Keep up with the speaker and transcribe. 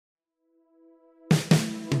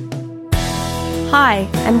Hi,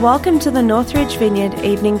 and welcome to the Northridge Vineyard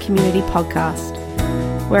Evening Community Podcast.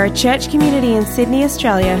 We're a church community in Sydney,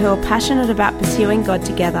 Australia who are passionate about pursuing God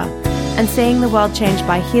together and seeing the world changed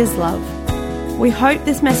by His love. We hope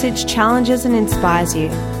this message challenges and inspires you.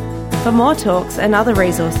 For more talks and other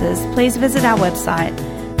resources, please visit our website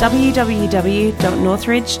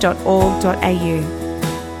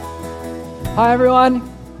www.northridge.org.au. Hi everyone.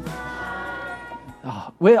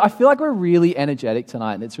 I feel like we're really energetic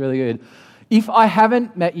tonight and it's really good. If I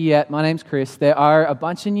haven't met you yet, my name's Chris. There are a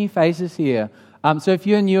bunch of new faces here. So if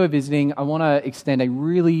you're new or visiting, I want to extend a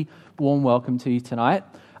really warm welcome to you tonight.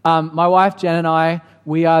 My wife Jen and I,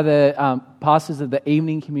 we are the pastors of the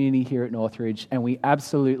evening community here at Northridge, and we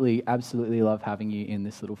absolutely love having you in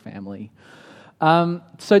this little family.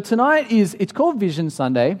 So tonight it's called Vision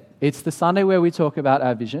Sunday. It's the Sunday where we talk about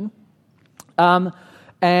our vision.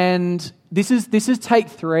 And this is take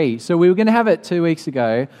 3. So we were going to have it 2 weeks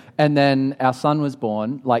ago, and then our son was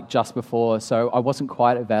born, like just before, so I wasn't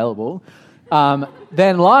quite available.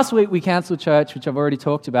 Then last week we cancelled church, which I've already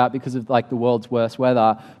talked about because of like the world's worst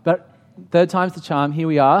weather. But third time's the charm. Here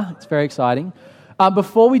we are. It's very exciting.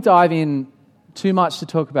 Before we dive in too much to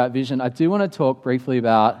talk about vision, I do want to talk briefly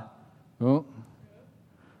about... Oh.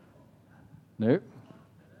 Nope.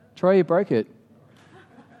 Troy, you broke it.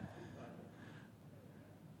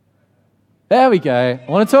 There we go.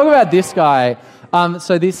 I want to talk about this guy.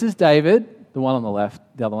 So this is David, the one on the left.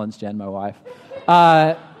 The other one's Jen, my wife.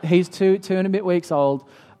 He's two and a bit weeks old.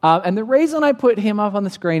 And the reason I put him up on the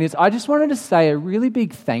screen is I just wanted to say a really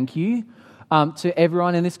big thank you to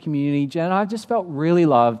everyone in this community. Jen and I have just felt really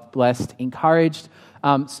loved, blessed, encouraged,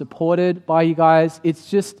 supported by you guys. Our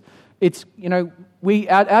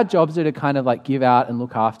jobs are to kind of like give out and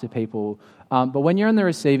look after people. But when you're on the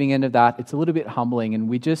receiving end of that, it's a little bit humbling,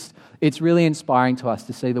 and it's really inspiring to us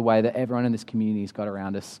to see the way that everyone in this community has got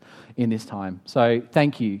around us in this time. So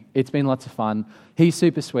thank you. It's been lots of fun. He's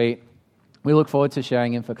super sweet. We look forward to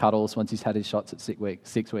sharing him for cuddles once he's had his shots at 6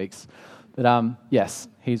 weeks. But yes,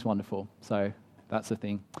 he's wonderful. So that's the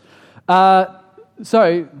thing.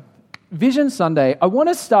 So Vision Sunday, I want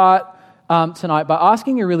to start tonight by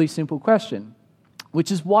asking a really simple question,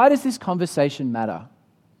 which is, why does this conversation matter?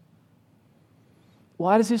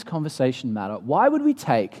 Why does this conversation matter? Why would we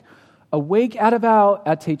take a week out of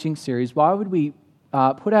our teaching series? Why would we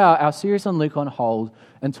put our series on Luke on hold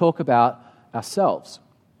and talk about ourselves?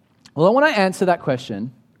 Well, I want to answer that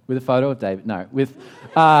question with a photo of David. No, with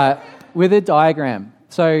a diagram.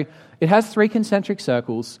 So it has 3 concentric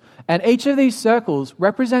circles, and each of these circles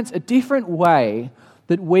represents a different way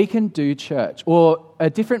that we can do church, or a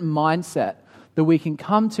different mindset that we can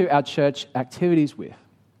come to our church activities with.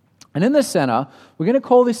 And in the center, we're going to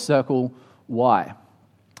call this circle why.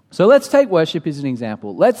 So let's take worship as an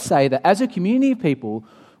example. Let's say that as a community of people,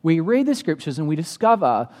 we read the scriptures and we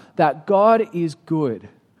discover that God is good.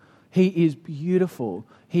 He is beautiful.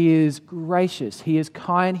 He is gracious. He is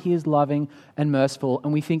kind. He is loving and merciful.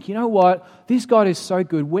 And we think, you know what? This God is so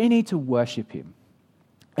good. We need to worship Him.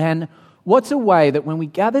 And what's a way that when we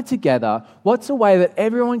gather together, what's a way that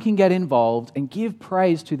everyone can get involved and give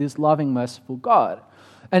praise to this loving, merciful God?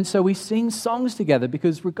 And so we sing songs together,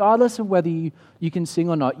 because regardless of whether you can sing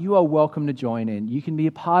or not, you are welcome to join in. You can be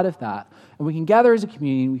a part of that. And we can gather as a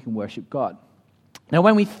community and we can worship God. Now,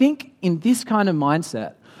 when we think in this kind of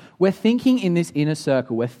mindset, we're thinking in this inner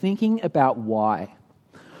circle. We're thinking about why.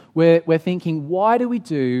 We're thinking, why do we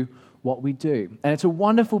do what we do? And it's a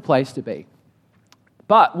wonderful place to be.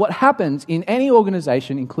 But what happens in any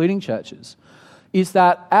organization, including churches, is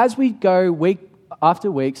that as we go week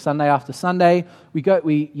after week, Sunday after Sunday, we go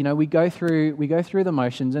through the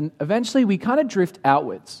motions, and eventually we kind of drift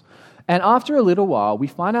outwards. And after a little while, we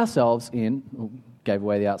find ourselves gave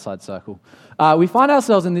away the outside circle. We find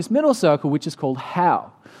ourselves in this middle circle, which is called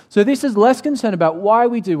how. So this is less concerned about why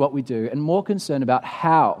we do what we do, and more concerned about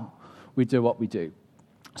how we do what we do.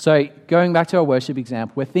 So going back to our worship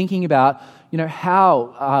example, we're thinking about,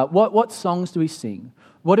 how, what songs do we sing?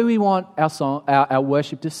 What do we want our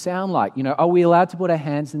worship to sound like? Are we allowed to put our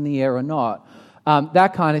hands in the air or not?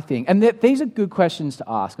 That kind of thing. And these are good questions to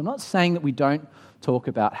ask. I'm not saying that we don't talk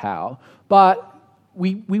about how, but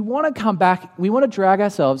we want to come back, we want to drag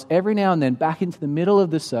ourselves every now and then back into the middle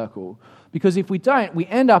of the circle, because if we don't, we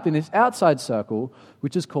end up in this outside circle,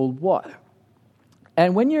 which is called what.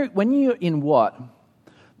 And when you're in what,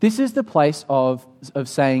 this is the place of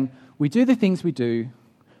saying, we do the things we do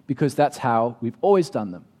because that's how we've always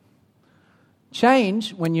done them.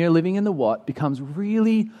 Change, when you're living in the what, becomes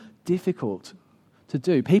really difficult to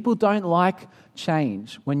do. People don't like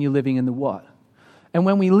change when you're living in the what. And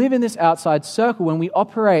when we live in this outside circle, when we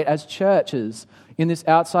operate as churches in this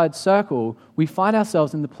outside circle, we find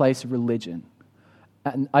ourselves in the place of religion.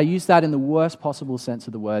 And I use that in the worst possible sense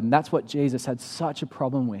of the word, and that's what Jesus had such a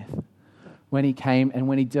problem with when he came and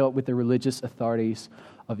when he dealt with the religious authorities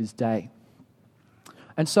of his day.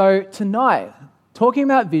 And so tonight, talking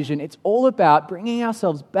about vision, it's all about bringing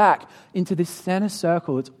ourselves back into this center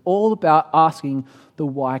circle. It's all about asking the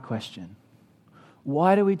why question.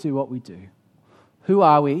 Why do we do what we do? Who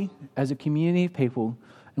are we as a community of people,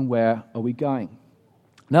 and where are we going?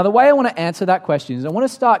 Now, the way I want to answer that question is I want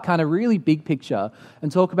to start kind of really big picture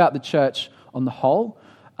and talk about the church on the whole.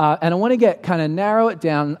 And I want to kind of narrow it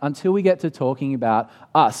down until we get to talking about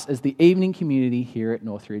us as the evening community here at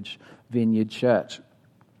Northridge Vineyard Church.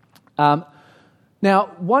 Now,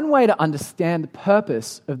 one way to understand the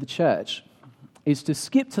purpose of the church is to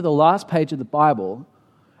skip to the last page of the Bible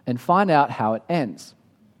and find out how it ends,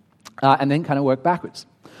 and then kind of work backwards.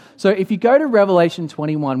 So if you go to Revelation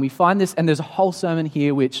 21, we find this, and there's a whole sermon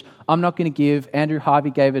here which I'm not going to give. Andrew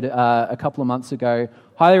Harvey gave it a couple of months ago.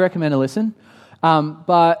 Highly recommend a listen.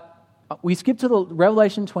 But we skip to the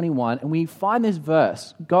Revelation 21, and we find this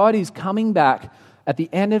verse. God is coming back at the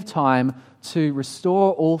end of time to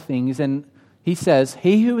restore all things, and he says,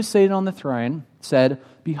 "He who was seated on the throne said,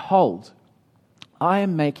 'Behold, I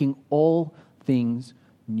am making all things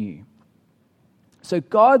new.'" So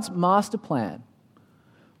God's master plan,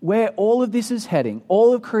 where all of this is heading,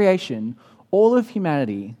 all of creation, all of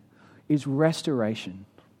humanity, is restoration,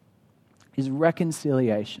 is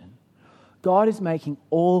reconciliation. God is making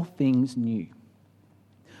all things new.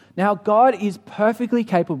 Now, God is perfectly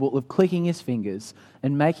capable of clicking his fingers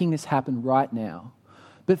and making this happen right now.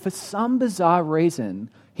 But for some bizarre reason,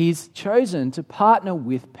 he's chosen to partner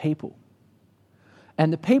with people.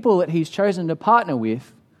 And the people that he's chosen to partner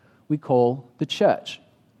with, we call the church.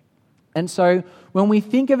 And so when we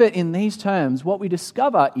think of it in these terms, what we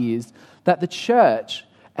discover is that the church,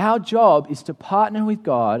 our job is to partner with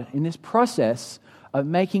God in this process of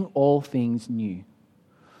making all things new.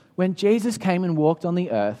 When Jesus came and walked on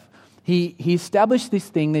the earth, he established this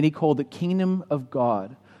thing that he called the kingdom of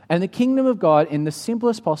God. And the kingdom of God, in the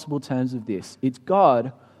simplest possible terms of this, it's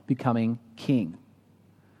God becoming king.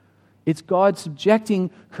 It's God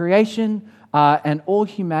subjecting creation and all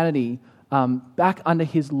humanity back under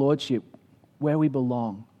his lordship, where we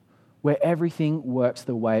belong, where everything works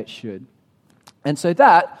the way it should. And so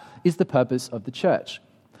that is the purpose of the church.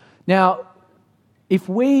 Now, if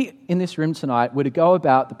we in this room tonight were to go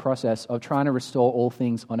about the process of trying to restore all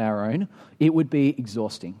things on our own, it would be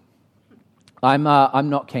exhausting. I'm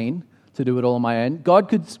not keen to do it all on my own. God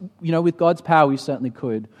could, with God's power, we certainly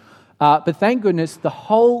could. But thank goodness,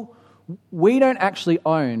 we don't actually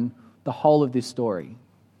own the whole of this story.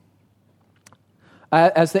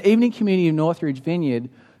 As the evening community of Northridge Vineyard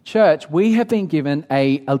Church, we have been given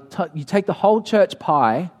you take the whole church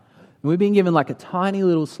pie, and we've been given like a tiny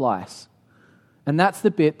little slice. And that's the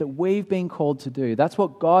bit that we've been called to do. That's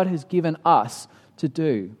what God has given us to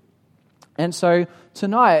do. And so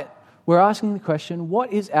tonight, we're asking the question,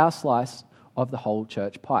 what is our slice of the whole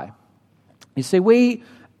church pie? You see, we,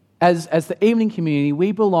 as the evening community,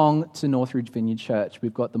 we belong to Northridge Vineyard Church.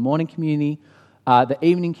 We've got the morning community, the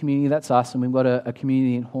evening community, that's us, and we've got a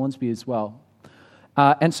community in Hornsby as well.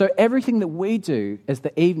 And so everything that we do as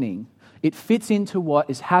the evening, it fits into what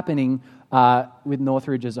is happening with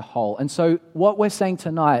Northridge as a whole. And so what we're saying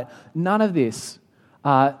tonight, none of this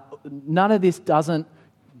doesn't,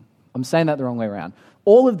 I'm saying that the wrong way around.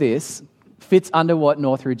 All of this fits under what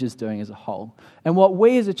Northridge is doing as a whole. And what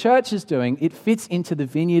we as a church is doing, it fits into the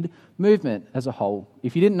Vineyard movement as a whole.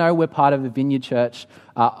 If you didn't know we're part of a Vineyard church,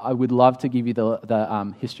 I would love to give you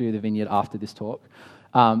the history of the Vineyard after this talk.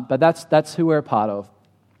 But that's who we're a part of.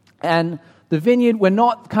 And the Vineyard, we're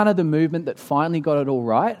not kind of the movement that finally got it all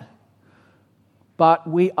right, but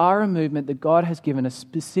we are a movement that God has given a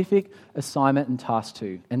specific assignment and task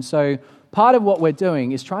to. And so part of what we're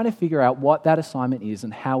doing is trying to figure out what that assignment is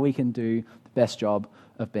and how we can do the best job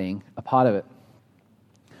of being a part of it.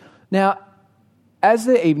 Now, as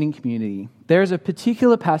the evening community, there is a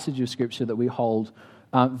particular passage of Scripture that we hold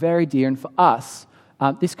very dear, and for us,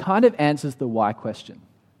 this kind of answers the why question.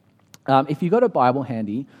 If you've got a Bible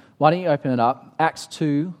handy, why don't you open it up? Acts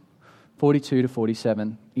 2, 42 to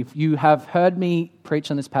 47. If you have heard me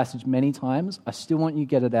preach on this passage many times, I still want you to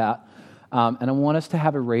get it out. And I want us to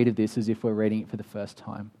have a read of this as if we're reading it for the first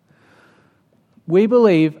time. We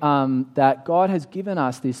believe that God has given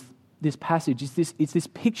us this passage. It's this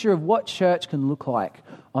picture of what church can look like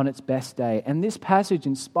on its best day. And this passage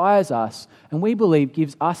inspires us, and we believe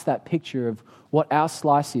gives us that picture of what our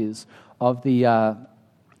slice is of the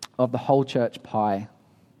of the whole church pie.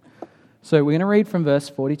 So we're going to read from verse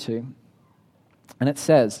 42, and it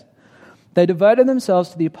says, "They devoted themselves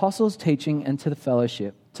to the apostles' teaching and to the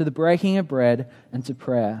fellowship, to the breaking of bread and to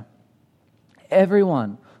prayer.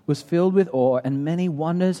 Everyone was filled with awe, and many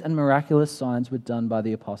wonders and miraculous signs were done by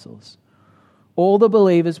the apostles. All the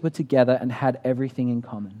believers were together and had everything in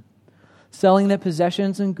common. Selling their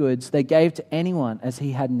possessions and goods, they gave to anyone as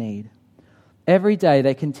he had need. Every day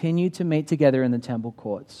they continued to meet together in the temple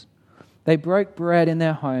courts. They broke bread in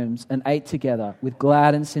their homes and ate together with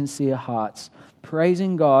glad and sincere hearts,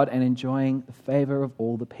 praising God and enjoying the favor of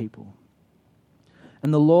all the people.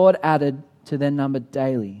 And the Lord added to their number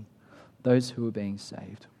daily those who were being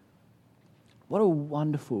saved." What a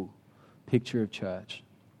wonderful picture of church.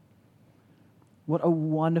 What a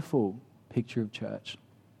wonderful picture of church.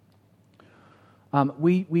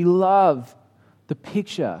 We love the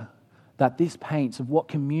picture that this paints of what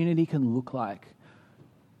community can look like.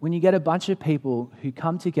 When you get a bunch of people who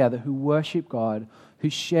come together, who worship God, who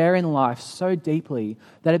share in life so deeply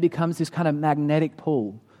that it becomes this kind of magnetic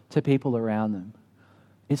pull to people around them.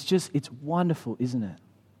 It's wonderful, isn't it?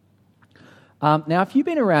 Now, if you've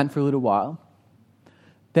been around for a little while,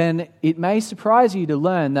 then it may surprise you to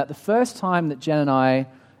learn that the first time that Jen and I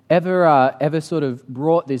ever sort of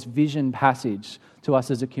brought this vision passage to us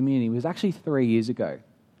as a community was actually 3 years ago.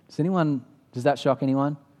 Does that shock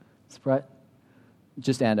anyone? Right?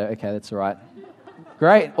 Just Ando. Okay, that's all right.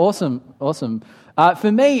 Great, awesome.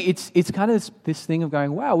 For me, it's kind of this thing of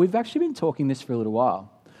going, wow, we've actually been talking this for a little while.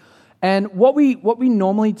 And what we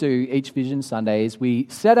normally do each Vision Sunday is we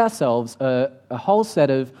set ourselves a whole set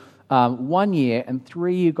of 1 year and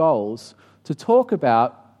 3 year goals to talk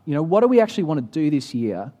about, what do we actually want to do this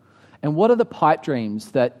year, and what are the pipe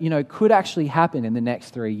dreams that, could actually happen in the next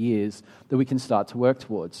 3 years that we can start to work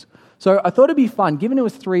towards. So I thought it'd be fun, given it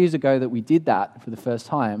was 3 years ago that we did that for the first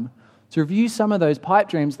time, to review some of those pipe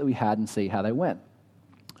dreams that we had and see how they went.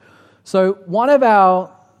 So one of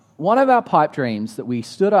our pipe dreams that we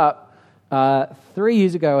stood up 3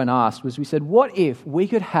 years ago and asked was, we said, what if we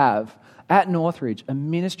could have at Northridge a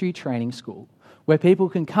ministry training school where people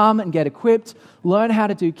can come and get equipped, learn how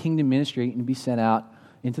to do kingdom ministry, and be sent out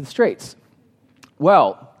into the streets?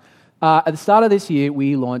 Well, at the start of this year,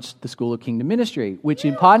 we launched the School of Kingdom Ministry, which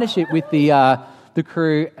in partnership with the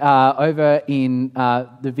crew over in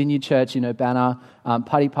the Vineyard Church in Urbana,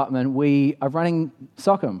 Putty Putman, we are running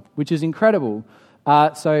Sockham, which is incredible.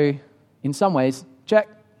 So in some ways, check.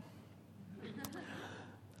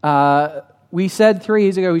 We said 3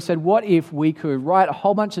 years ago, what if we could write a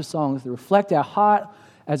whole bunch of songs that reflect our heart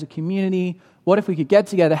as a community? What if we could get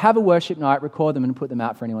together, have a worship night, record them, and put them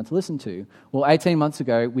out for anyone to listen to? Well, 18 months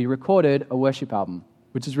ago, we recorded a worship album,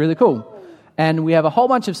 which is really cool. And we have a whole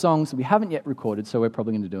bunch of songs that we haven't yet recorded, so we're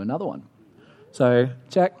probably going to do another one. So,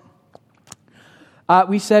 check.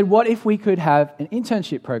 We said, what if we could have an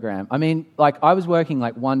internship program? I mean, I was working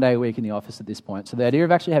 1 day a week in the office at this point, so the idea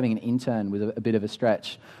of actually having an intern was a bit of a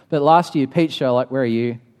stretch. But last year, Pete Sherlock, where are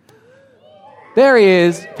you? There he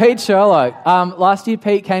is, Pete Sherlock. Last year,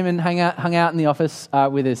 Pete came and hung out in the office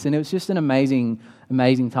with us, and it was just an amazing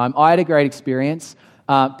time. I had a great experience.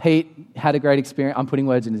 Pete had a great experience. I'm putting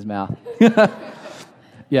words in his mouth.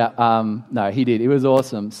 No, he did. It was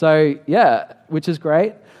awesome. So, which is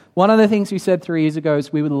great. One of the things we said 3 years ago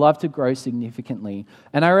is we would love to grow significantly.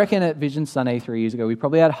 And I reckon at Vision Sunday 3 years ago, we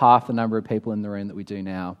probably had half the number of people in the room that we do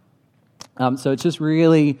now. So it's just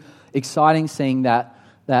really exciting seeing that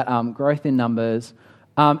growth in numbers.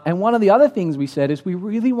 And one of the other things we said is we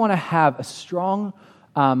really want to have a strong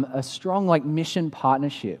mission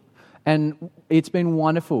partnership. And it's been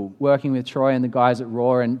wonderful working with Troy and the guys at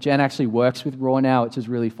Raw, and Jen actually works with Raw now, which is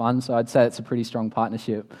really fun, so I'd say it's a pretty strong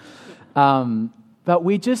partnership. But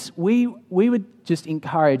we would just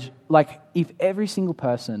encourage, if every single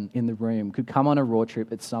person in the room could come on a Raw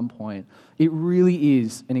trip at some point, it really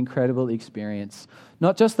is an incredible experience.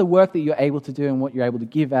 Not just the work that you're able to do and what you're able to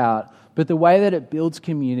give out, but the way that it builds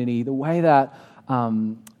community, the way that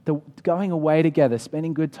going away together,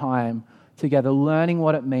 spending good time together, learning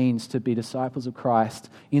what it means to be disciples of Christ.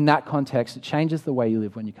 In that context, it changes the way you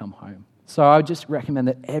live when you come home. So I would just recommend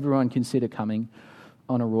that everyone consider coming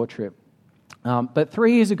on a Raw trip. But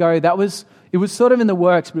 3 years ago, it was sort of in the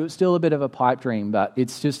works, but it was still a bit of a pipe dream. But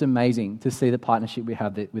it's just amazing to see the partnership we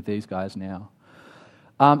have with these guys now.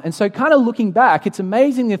 And so kind of looking back, it's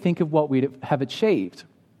amazing to think of what we have achieved.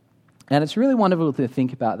 And it's really wonderful to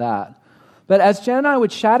think about that. But as Jen and I were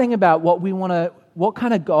chatting about what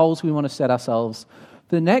kind of goals we want to set ourselves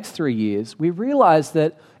for the next 3 years, we realized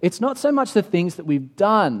that it's not so much the things that we've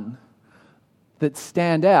done that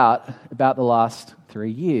stand out about the last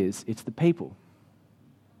 3 years, it's the people.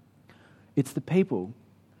 It's the people.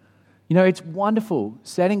 You know, it's wonderful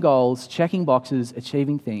setting goals, checking boxes,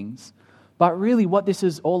 achieving things. But really what this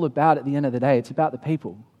is all about at the end of the day, it's about the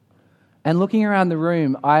people. And looking around the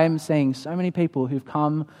room, I am seeing so many people who've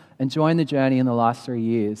come and joined the journey in the last 3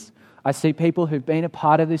 years. I see people who've been a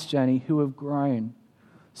part of this journey who have grown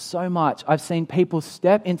so much. I've seen people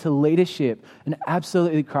step into leadership and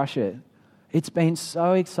absolutely crush it. It's been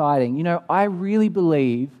so exciting. You know, I really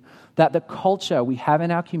believe that the culture we have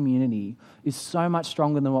in our community is so much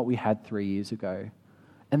stronger than what we had 3 years ago.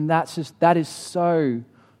 And that is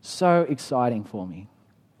so exciting for me.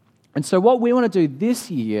 And so what we want to do this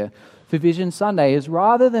year for Vision Sunday is,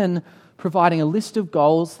 rather than providing a list of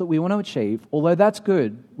goals that we want to achieve, although that's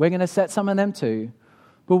good, we're going to set some of them too,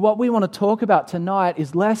 but what we want to talk about tonight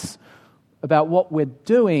is less about what we're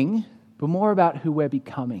doing, but more about who we're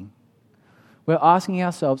becoming. We're asking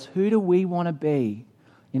ourselves, who do we want to be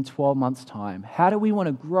in 12 months' time? How do we want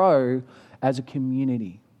to grow as a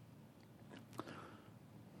community?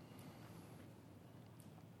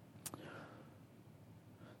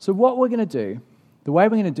 So what we're going to do, the way we're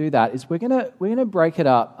going to do that is we're going to break it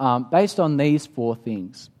up based on these 4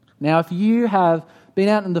 things. Now, if you have been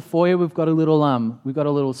out in the foyer, we've got a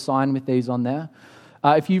little sign with these on there.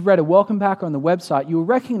 If you've read a welcome pack on the website, you'll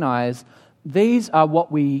recognize these are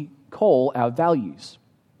what we call our values.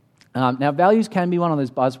 Now, values can be one of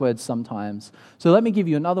those buzzwords sometimes. So let me give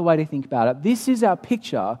you another way to think about it. This is our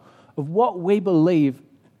picture of what we believe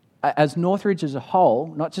as Northridge as a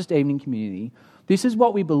whole, not just Evening Community. This is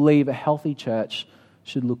what we believe a healthy church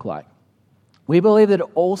should look like. We believe that it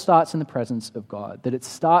all starts in the presence of God, that it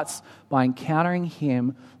starts by encountering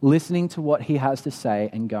Him, listening to what He has to say,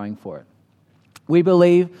 and going for it. We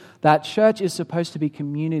believe that church is supposed to be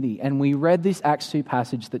community, and we read this Acts 2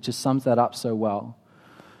 passage that just sums that up so well.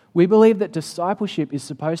 We believe that discipleship is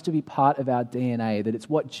supposed to be part of our DNA, that it's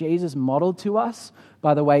what Jesus modeled to us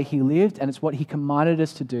by the way He lived, and it's what He commanded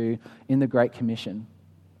us to do in the Great Commission.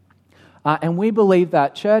 And we believe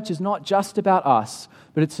that church is not just about us,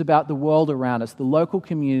 but it's about the world around us, the local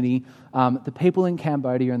community, the people in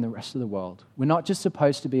Cambodia and the rest of the world. We're not just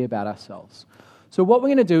supposed to be about ourselves. So what we're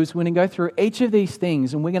going to do is we're going to go through each of these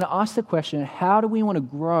things, and we're going to ask the question, how do we want to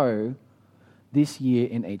grow this year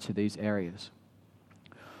in each of these areas?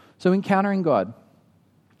 So encountering God.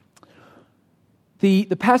 The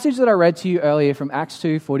passage that I read to you earlier from Acts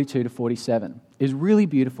 2, 42 to 47 is really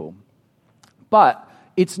beautiful. But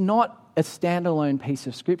it's not a standalone piece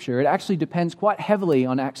of Scripture. It actually depends quite heavily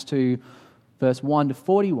on Acts 2, verse 1 to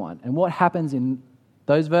 41. And what happens in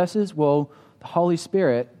those verses? Well, the Holy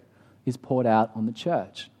Spirit is poured out on the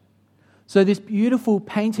church. So this beautiful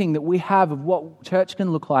painting that we have of what church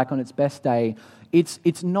can look like on its best day,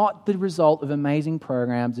 it's not the result of amazing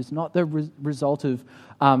programs. It's not the result of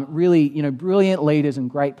really brilliant leaders and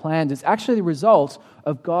great plans. It's actually the result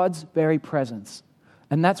of God's very presence.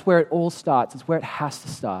 And that's where it all starts. It's where it has to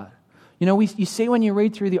start. You know, you see when you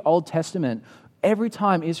read through the Old Testament, every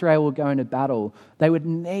time Israel would go into battle, they would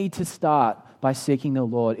need to start by seeking the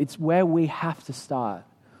Lord. It's where we have to start.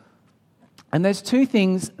 And there's 2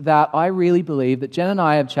 things that I really believe, that Jen and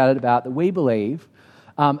I have chatted about, that we believe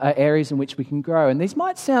are areas in which we can grow. And these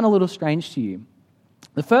might sound a little strange to you.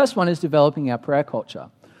 The first one is developing our prayer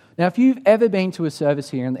culture. Now, if you've ever been to a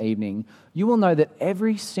service here in the evening, you will know that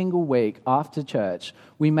every single week after church,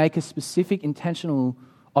 we make a specific intentional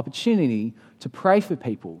opportunity to pray for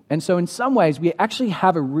people. And so in some ways, we actually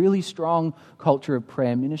have a really strong culture of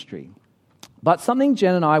prayer ministry. But something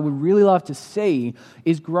Jen and I would really love to see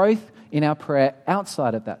is growth in our prayer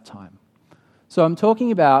outside of that time. So I'm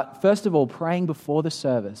talking about, first of all, praying before the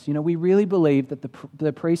service. You know, we really believe that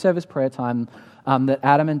the pre-service prayer time that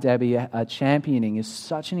Adam and Debbie are championing is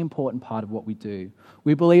such an important part of what we do.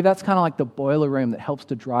 We believe that's kind of like the boiler room that helps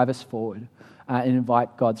to drive us forward and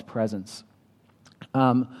invite God's presence.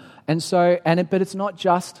 But it's not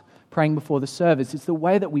just praying before the service. It's the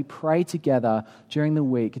way that we pray together during the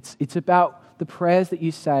week. It's about the prayers that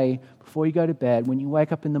you say before you go to bed, when you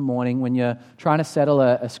wake up in the morning, when you're trying to settle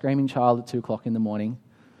a screaming child at 2 o'clock in the morning.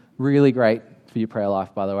 Really great for your prayer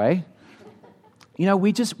life, by the way. You know,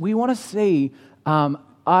 we want to see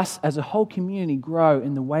us as a whole community grow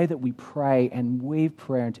in the way that we pray and weave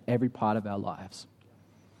prayer into every part of our lives.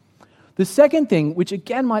 The second thing, which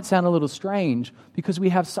again might sound a little strange, because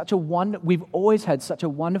we've always had such a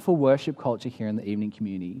wonderful worship culture here in the evening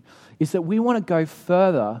community, is that we want to go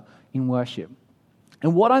further in worship.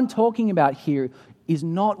 And what I'm talking about here is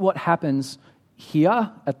not what happens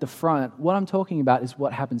here at the front. What I'm talking about is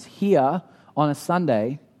what happens here on a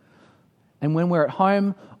Sunday and when we're at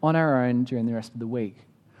home on our own during the rest of the week.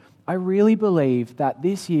 I really believe that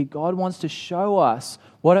this year God wants to show us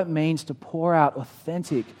what it means to pour out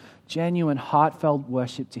authentic, genuine, heartfelt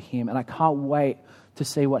worship to Him. And I can't wait to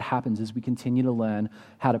see what happens as we continue to learn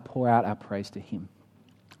how to pour out our praise to Him.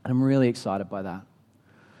 And I'm really excited by that.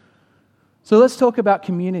 So let's talk about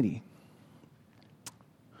community.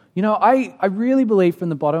 You know, I really believe from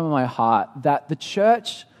the bottom of my heart that the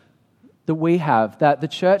church that we have, that the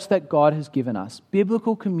church that God has given us,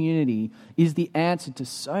 biblical community, is the answer to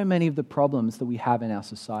so many of the problems that we have in our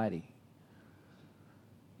society.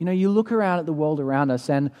 You know, you look around at the world around us,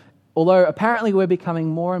 and although apparently we're becoming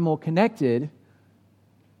more and more connected,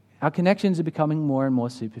 our connections are becoming more and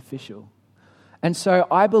more superficial. And so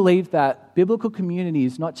I believe that biblical community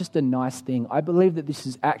is not just a nice thing. I believe that this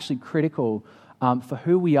is actually critical for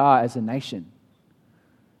who we are as a nation.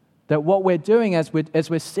 That what we're doing as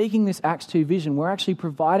we're seeking this Acts 2 vision, we're actually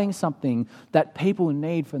providing something that people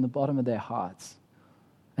need from the bottom of their hearts.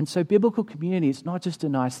 And so biblical community is not just a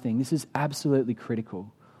nice thing. This is absolutely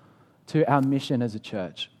critical to our mission as a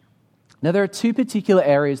church. Now, there are two particular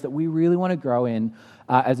areas that we really want to grow in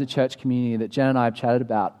as a church community that Jen and I have chatted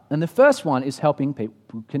about. And the first one is helping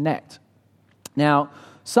people connect. Now,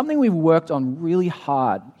 something we've worked on really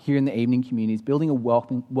hard here in the evening community is building a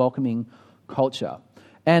welcoming culture.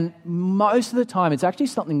 And most of the time, it's actually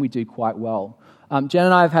something we do quite well. Jen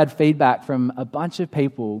and I have had feedback from a bunch of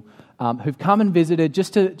people who've come and visited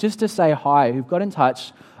just to say hi, who've got in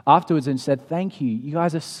touch afterwards and said, thank you. You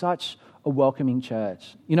guys are such a welcoming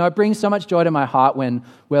church. You know, it brings so much joy to my heart when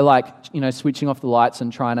we're like, you know, switching off the lights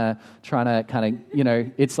and trying to kind of, you know,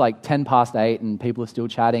 it's like 10 past 8 and people are still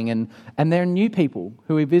chatting and there are new people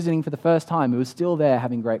who are visiting for the first time who are still there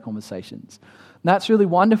having great conversations. And that's really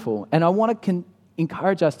wonderful. And I want to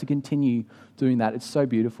encourage us to continue doing that. It's so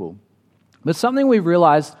beautiful. But something we've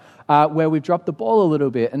realized where we've dropped the ball a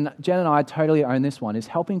little bit, and Jen and I totally own this one, is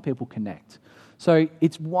helping people connect. So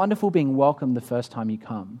it's wonderful being welcomed the first time you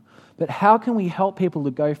come. But how can we help people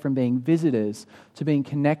to go from being visitors to being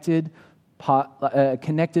connected part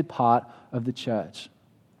of the church?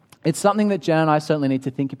 It's something that Jen and I certainly need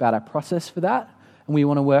to think about our process for that, and we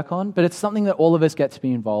want to work on, but it's something that all of us get to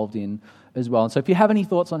be involved in as well. And so if you have any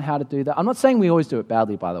thoughts on how to do that, I'm not saying we always do it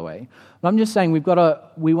badly, by the way, but I'm just saying we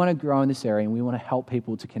want to grow in this area and we want to help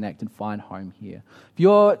people to connect and find home here. If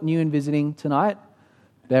you're new and visiting tonight,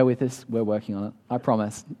 bear with us, we're working on it, I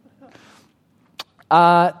promise.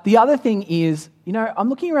 The other thing is, you know, I'm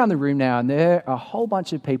looking around the room now and there are a whole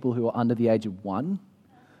bunch of people who are under the age of 1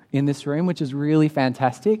 in this room, which is really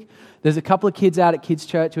fantastic. There's a couple of kids out at Kids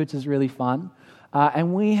Church, which is really fun.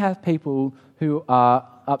 And we have people who are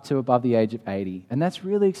up to above the age of 80, and that's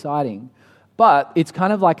really exciting. But it's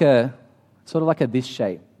kind of like sort of like a this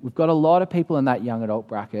shape. We've got a lot of people in that young adult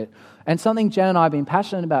bracket, and something Jen and I have been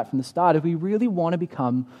passionate about from the start is we really want to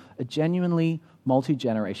become a genuinely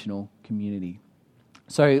multi-generational community.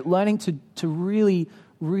 So learning to really,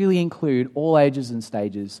 really include all ages and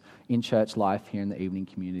stages in church life here in the evening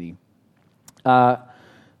community.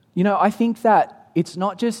 You know, I think that it's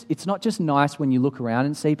not just nice when you look around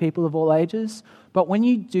and see people of all ages, but when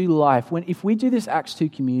you do life, if we do this Acts 2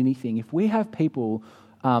 community thing, if we have people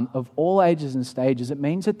of all ages and stages, it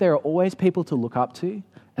means that there are always people to look up to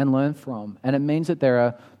and learn from, and it means that there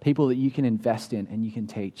are people that you can invest in and you can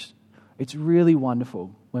teach. It's really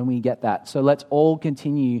wonderful when we get that. So let's all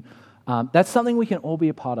continue. That's something we can all be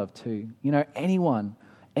a part of too. You know, anyone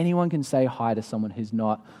can say hi to someone who's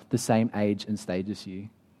not the same age and stage as you.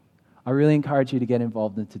 I really encourage you to get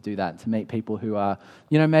involved and to do that, to meet people who are,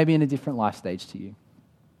 you know, maybe in a different life stage to you.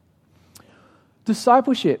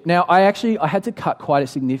 Discipleship. Now, I had to cut quite a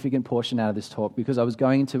significant portion out of this talk because I was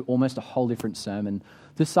going into almost a whole different sermon.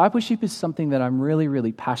 Discipleship is something that I'm really,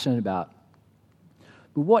 really passionate about.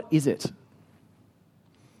 But what is it?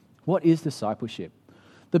 What is discipleship?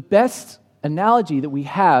 The best analogy that we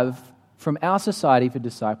have from our society for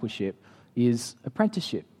discipleship is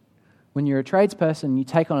apprenticeship. When you're a tradesperson, you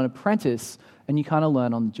take on an apprentice and you kind of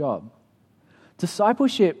learn on the job.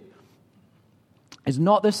 Discipleship is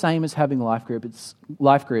not the same as having life groups,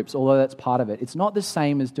 although that's part of it. It's not the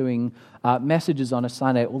same as doing messages on a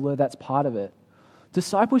Sunday, although that's part of it.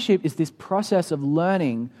 Discipleship is this process of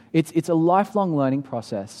learning. It's a lifelong learning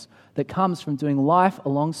process that comes from doing life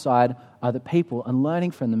alongside other people and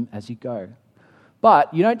learning from them as you go.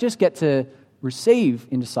 But you don't just get to receive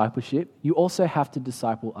in discipleship, you also have to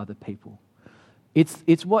disciple other people.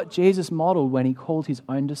 It's what Jesus modeled when he called his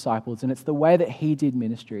own disciples, and it's the way that he did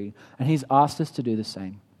ministry, and he's asked us to do the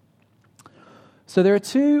same. So there are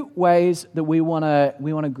two ways that we want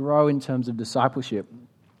to grow in terms of discipleship.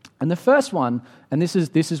 And the first one, and this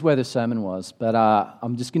is where the sermon was, but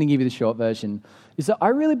I'm just going to give you the short version, is that I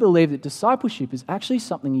really believe that discipleship is actually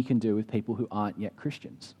something you can do with people who aren't yet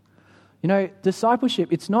Christians. You know,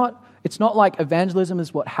 discipleship, it's not like evangelism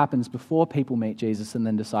is what happens before people meet Jesus and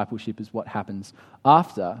then discipleship is what happens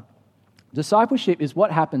after. Discipleship is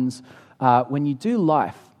what happens when you do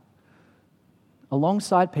life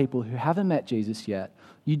alongside people who haven't met Jesus yet.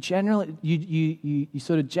 You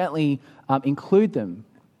sort of gently include them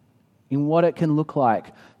in what it can look like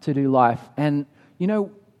to do life. And, you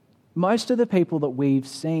know, most of the people that we've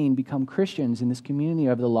seen become Christians in this community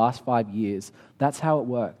over the last 5 years, that's how it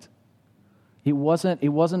worked. It wasn't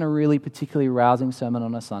a really particularly rousing sermon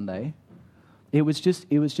on a Sunday. It was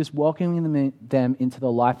just welcoming them into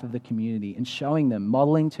the life of the community and showing them,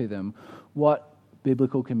 modeling to them what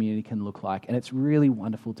biblical community can look like. And it's really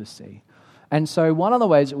wonderful to see. And so one of the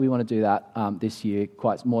ways that we want to do that this year,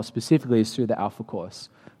 quite more specifically, is through the Alpha course,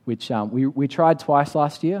 which we tried twice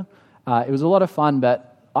last year. It was a lot of fun,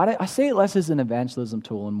 but I see it less as an evangelism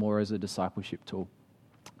tool and more as a discipleship tool.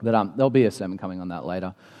 But there'll be a sermon coming on that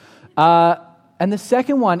later. And the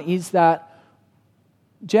second one is that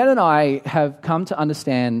Jen and I have come to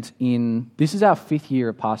understand this is our 5th year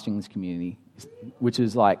of pastoring this community, which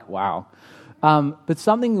is like, wow. But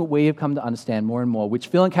something that we have come to understand more and more, which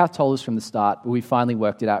Phil and Kath told us from the start, but we finally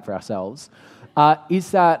worked it out for ourselves, is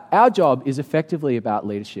that our job is effectively about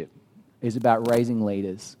leadership, is about raising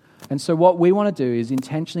leaders. And so what we want to do is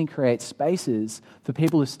intentionally create spaces for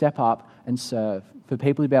people to step up and serve, for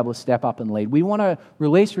people to be able to step up and lead. We want to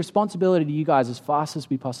release responsibility to you guys as fast as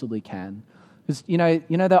we possibly can. Because, you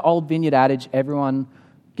know that old vineyard adage, everyone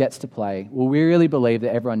gets to play? Well, we really believe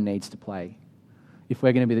that everyone needs to play if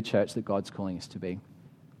we're going to be the church that God's calling us to be.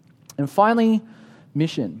 And finally,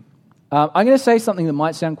 mission. I'm going to say something that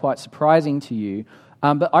might sound quite surprising to you,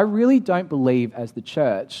 but I really don't believe as the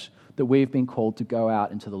church that we've been called to go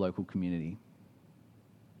out into the local community.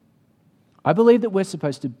 I believe that we're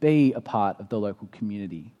supposed to be a part of the local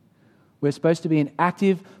community. We're supposed to be an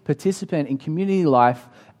active participant in community life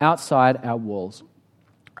outside our walls.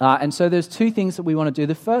 And so there's 2 things that we want to do.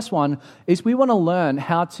 The first one is we want to learn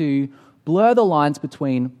how to blur the lines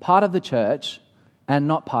between part of the church and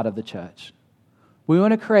not part of the church. We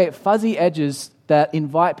want to create fuzzy edges that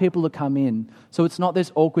invite people to come in. So it's not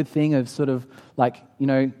this awkward thing of sort of like, you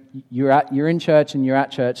know, you're in church and you're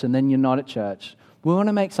at church and then you're not at church. We want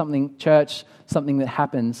to make church something that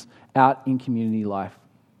happens out in community life.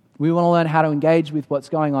 We want to learn how to engage with what's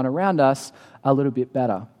going on around us a little bit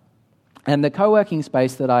better. And the co-working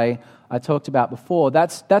space that I talked about before,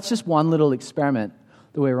 that's just one little experiment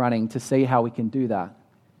that we're running to see how we can do that.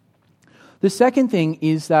 The second thing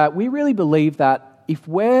is that we really believe that if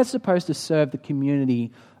we're supposed to serve the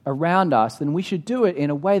community around us, then we should do it in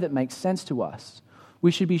a way that makes sense to us.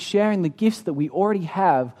 We should be sharing the gifts that we already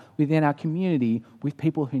have within our community with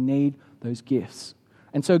people who need those gifts.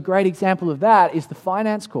 And so a great example of that is the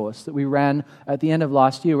finance course that we ran at the end of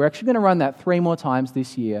last year. We're actually going to run that 3 more times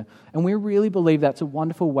this year. And we really believe that's a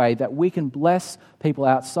wonderful way that we can bless people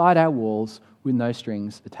outside our walls with no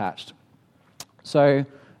strings attached. So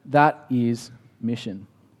that is mission.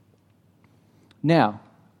 Now,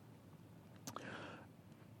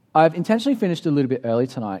 I've intentionally finished a little bit early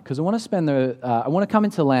tonight because I want to come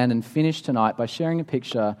into land and finish tonight by sharing a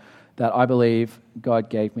picture that I believe God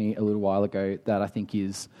gave me a little while ago that I think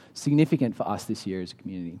is significant for us this year as a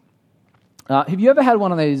community. Have you ever had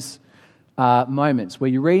one of those moments where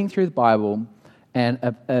you're reading through the Bible and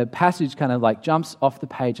a passage kind of like jumps off the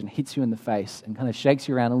page and hits you in the face and kind of shakes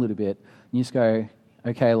you around a little bit, and you just go,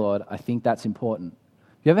 okay, Lord, I think that's important.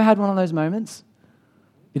 Have you ever had one of those moments?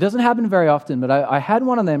 It doesn't happen very often, but I had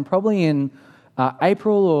one of them probably in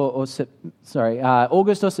August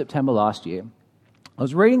or September last year. I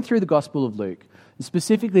was reading through the Gospel of Luke, and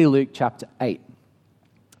specifically Luke chapter 8,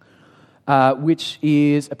 which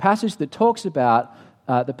is a passage that talks about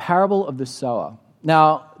the parable of the sower.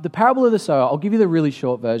 Now, the parable of the sower, I'll give you the really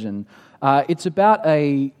short version. It's about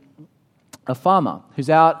a farmer who's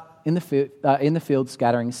out in the field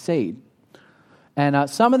scattering seed. And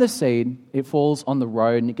some of the seed, it falls on the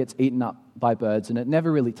road and it gets eaten up by birds and it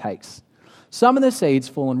never really takes. Some of the seeds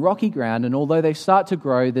fall on rocky ground, and although they start to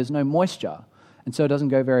grow, there's no moisture, and so it doesn't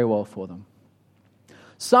go very well for them.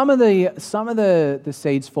 Some of the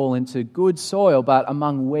seeds fall into good soil, but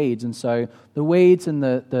among weeds, and so the weeds and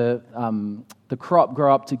the crop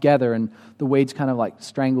grow up together, and the weeds kind of like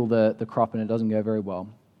strangle the crop, and it doesn't go very well.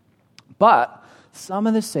 But some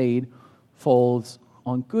of the seed falls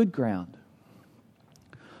on good ground.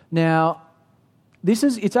 Now, it's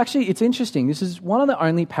interesting. This is one of the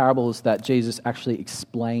only parables that Jesus actually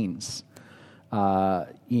explains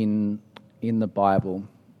in the Bible.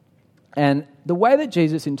 And the way that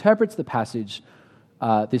Jesus interprets the passage,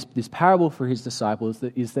 this parable for his disciples,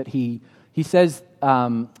 is that he says,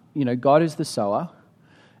 God is the sower,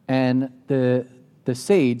 and the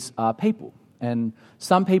seeds are people. And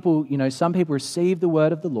some people receive the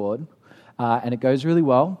word of the Lord, and it goes really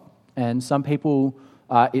well. And some people,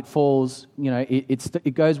 it falls,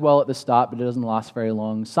 it goes well at the start, but it doesn't last very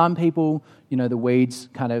long. Some people, the weeds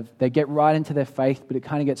they get right into their faith, but it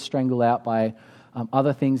kind of gets strangled out by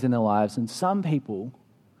other things in their lives. And some people,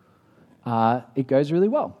 it goes really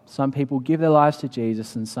well. Some people give their lives to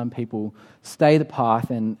Jesus, and some people stay the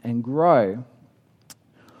path and grow.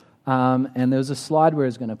 And there was a slide where I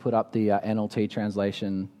was going to put up the NLT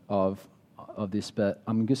translation of this, but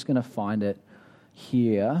I'm just going to find it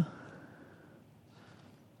here.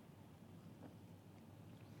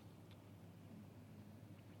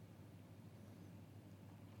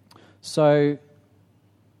 So,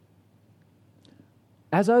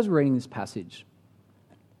 as I was reading this passage,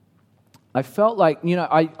 I felt like,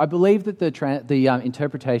 I believe that the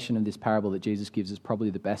interpretation of this parable that Jesus gives is probably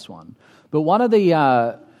the best one. But one of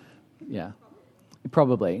the,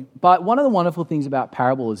 probably. But one of the wonderful things about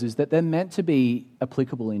parables is that they're meant to be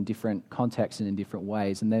applicable in different contexts and in different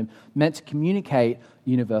ways, and they're meant to communicate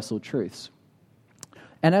universal truths.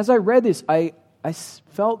 And as I read this, I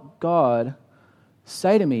felt God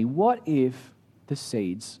say to me, what if the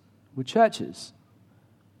seeds were churches?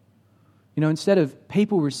 Instead of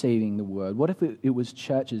people receiving the word, what if it was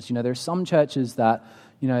churches? There are some churches that,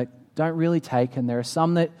 don't really take, and there are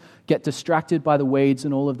some that get distracted by the weeds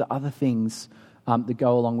and all of the other things that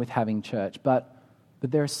go along with having church. But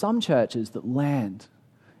there are some churches that land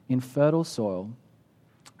in fertile soil,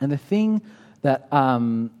 and the thing that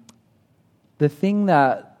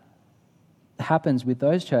happens with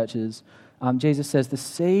those churches, Jesus says, the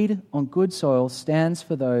seed on good soil stands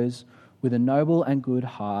for those with a noble and good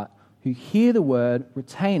heart who hear the word,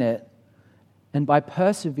 retain it, and by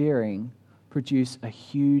persevering, produce a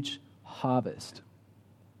huge harvest.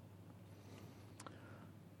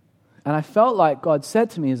 And I felt like God said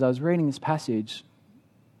to me as I was reading this passage,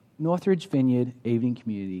 Northridge Vineyard Evening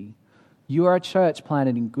Community, you are a church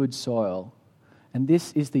planted in good soil, and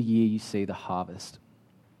this is the year you see the harvest.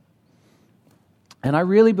 And I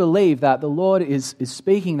really believe that the Lord is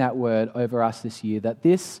speaking that word over us this year, that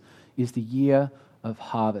this is the year of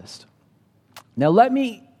harvest. Now, let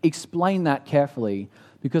me explain that carefully,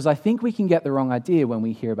 because I think we can get the wrong idea when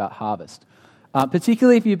we hear about harvest.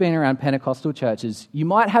 Particularly if you've been around Pentecostal churches, you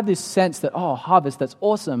might have this sense that, harvest, that's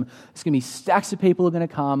awesome. It's going to be stacks of people are going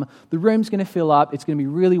to come, the room's going to fill up, it's going to be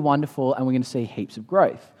really wonderful, and we're going to see heaps of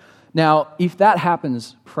growth. Now, if that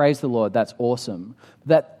happens, praise the Lord, that's awesome.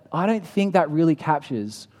 I don't think that really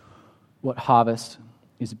captures what harvest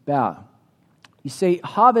is about. You see,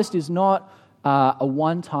 harvest is not a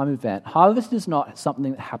one-time event. Harvest is not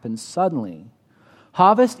something that happens suddenly.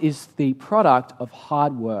 Harvest is the product of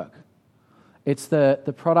hard work. It's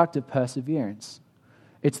the product of perseverance.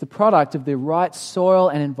 It's the product of the right soil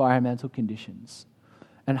and environmental conditions.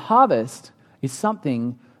 And harvest is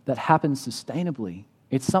something that happens sustainably.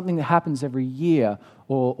 It's something that happens every year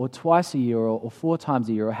or twice a year or 4 times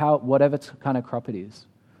a year or whatever kind of crop it is.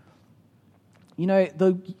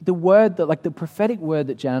 The word that, the prophetic word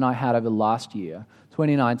that Jen and I had over last year,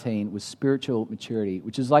 2019, was spiritual maturity,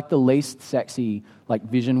 which is like the least sexy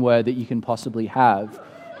vision word that you can possibly have.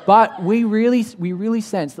 But we really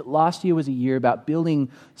sense that last year was a year about building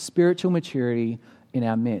spiritual maturity in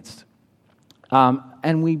our midst.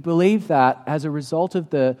 And we believe that as a result of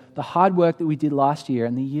the hard work that we did last year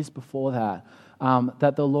and the years before that,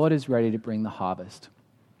 that the Lord is ready to bring the harvest.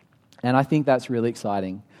 And I think that's really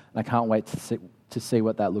exciting. And I can't wait to see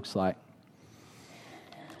what that looks like.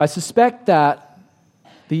 I suspect that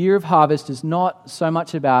the year of harvest is not so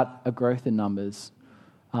much about a growth in numbers,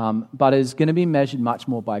 but is going to be measured much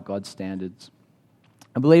more by God's standards.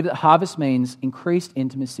 I believe that harvest means increased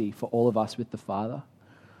intimacy for all of us with the Father.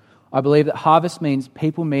 I believe that harvest means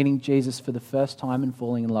people meeting Jesus for the first time and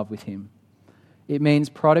falling in love with him. It means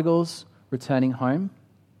prodigals returning home.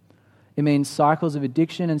 It means cycles of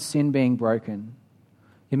addiction and sin being broken.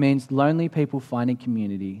 It means lonely people finding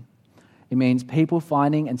community. It means people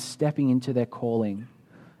finding and stepping into their calling,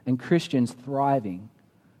 and Christians thriving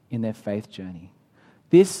in their faith journey.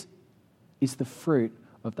 This is the fruit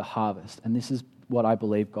of the harvest, and this is what I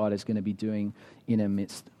believe God is going to be doing in our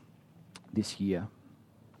midst this year.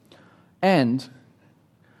 And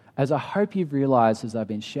as I hope you've realized as I've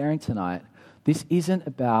been sharing tonight, this isn't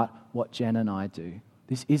about what Jen and I do.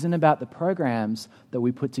 This isn't about the programs that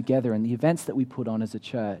we put together and the events that we put on as a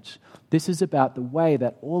church. This is about the way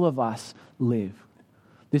that all of us live.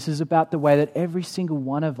 This is about the way that every single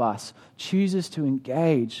one of us chooses to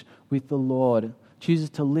engage with the Lord, chooses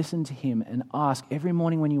to listen to him and ask every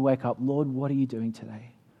morning when you wake up, Lord, what are you doing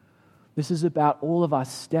today? This is about all of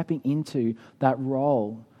us stepping into that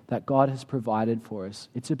role that God has provided for us.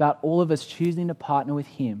 It's about all of us choosing to partner with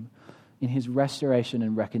him in his restoration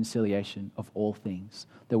and reconciliation of all things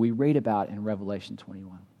that we read about in Revelation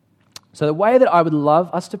 21. So the way that I would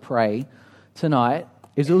love us to pray tonight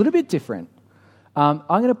is a little bit different. I'm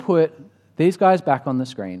going to put these guys back on the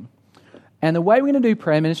screen. And the way we're going to do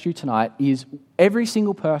prayer ministry tonight is every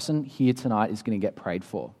single person here tonight is going to get prayed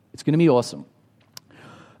for. It's going to be awesome.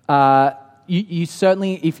 You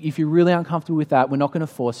certainly, if you're really uncomfortable with that, we're not going to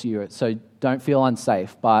force you, so don't feel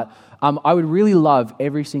unsafe. But I would really love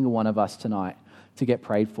every single one of us tonight to get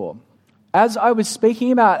prayed for. As I was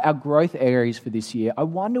speaking about our growth areas for this year, I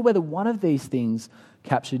wonder whether one of these things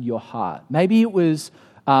captured your heart. Maybe it was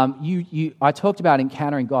I talked about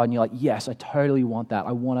encountering God, and you're like, yes, I totally want that.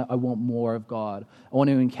 I want more of God. I want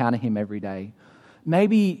to encounter him every day.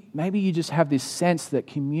 Maybe you just have this sense that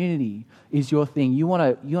community is your thing. You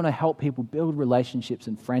want to help people build relationships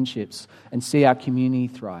and friendships and see our community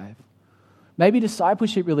thrive. Maybe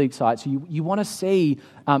discipleship really excites you. You want to see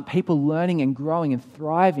people learning and growing and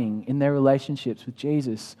thriving in their relationships with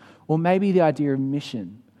Jesus. Or maybe the idea of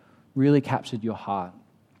mission really captured your heart.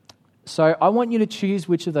 So I want you to choose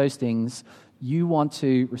which of those things you want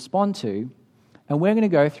to respond to, and we're going to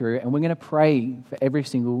go through and we're going to pray for every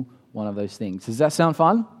single one of those things. Does that sound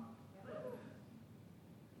fun?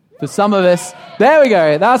 For some of us, there we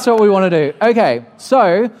go. That's what we want to do. Okay,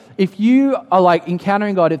 so if you are like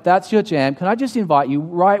encountering God, if that's your jam, can I just invite you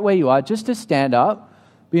right where you are just to stand up,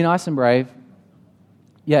 be nice and brave.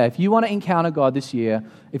 Yeah, if you want to encounter God this year,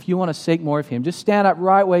 if you want to seek more of him, just stand up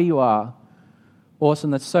right where you are.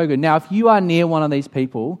 Awesome, that's so good. Now, if you are near one of these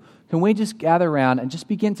people, can we just gather around and just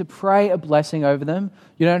begin to pray a blessing over them?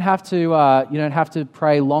 You don't have to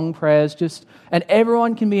pray long prayers. And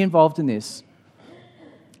everyone can be involved in this.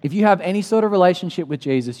 If you have any sort of relationship with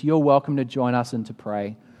Jesus, you're welcome to join us and to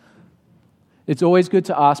pray. It's always good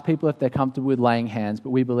to ask people if they're comfortable with laying hands,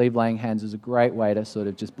 but we believe laying hands is a great way to sort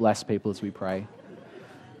of just bless people as we pray.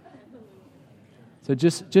 So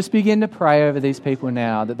just begin to pray over these people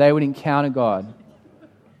now that they would encounter God.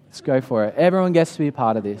 Let's go for it. Everyone gets to be a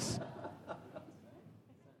part of this.